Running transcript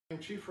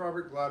Chief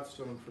Robert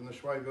Gladstone from the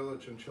Shwai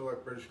Village in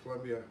Chilliwack, British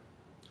Columbia.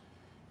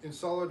 In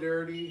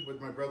solidarity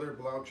with my brother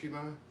Bilal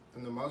Chima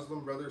and the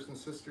Muslim brothers and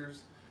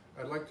sisters,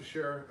 I'd like to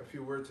share a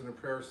few words in a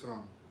prayer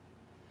song.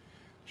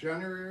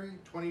 January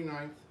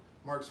 29th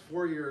marks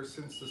 4 years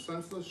since the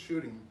senseless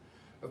shooting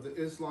of the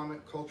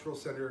Islamic Cultural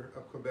Center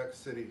of Quebec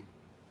City.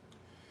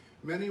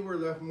 Many were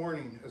left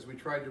mourning as we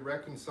tried to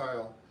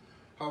reconcile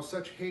how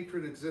such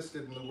hatred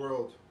existed in the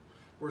world,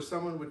 where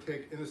someone would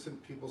take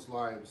innocent people's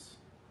lives.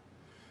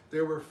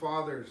 There were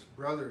fathers,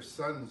 brothers,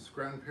 sons,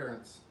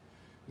 grandparents,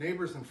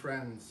 neighbors, and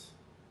friends.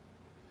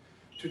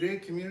 Today,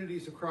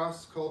 communities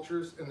across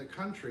cultures in the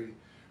country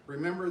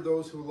remember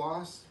those who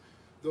lost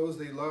those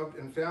they loved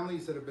and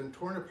families that have been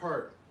torn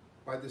apart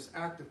by this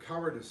act of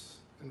cowardice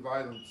and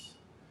violence.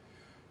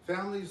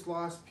 Families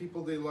lost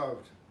people they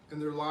loved,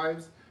 and their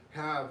lives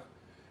have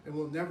and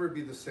will never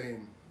be the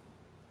same.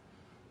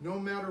 No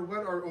matter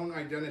what our own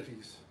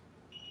identities,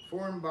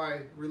 formed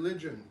by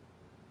religion,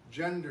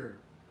 gender,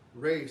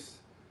 race,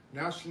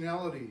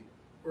 nationality,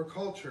 or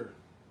culture,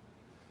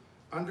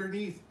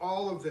 underneath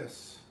all of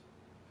this,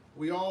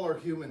 we all are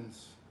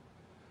humans.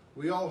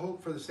 We all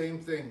hope for the same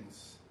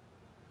things.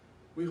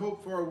 We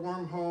hope for a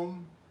warm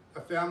home, a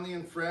family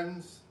and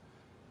friends,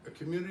 a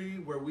community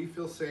where we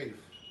feel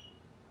safe.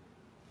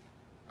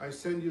 I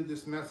send you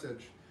this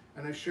message,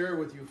 and I share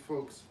with you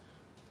folks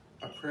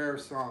a prayer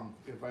song,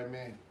 if I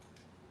may.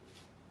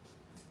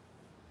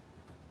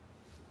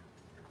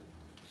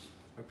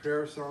 A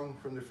prayer song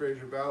from the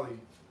Fraser Valley.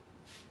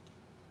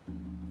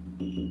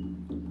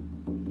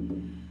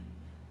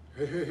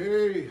 Hey, hey,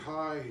 hey,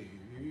 hi,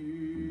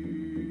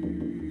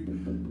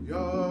 yeah.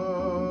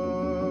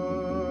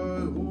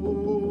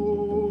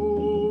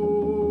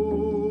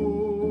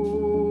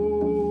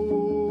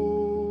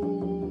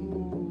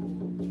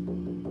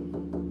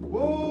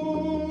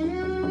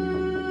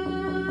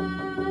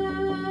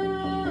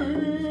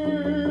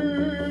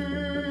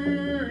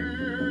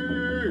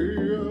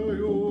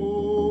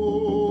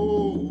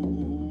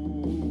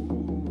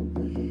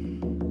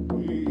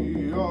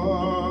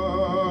 Oh,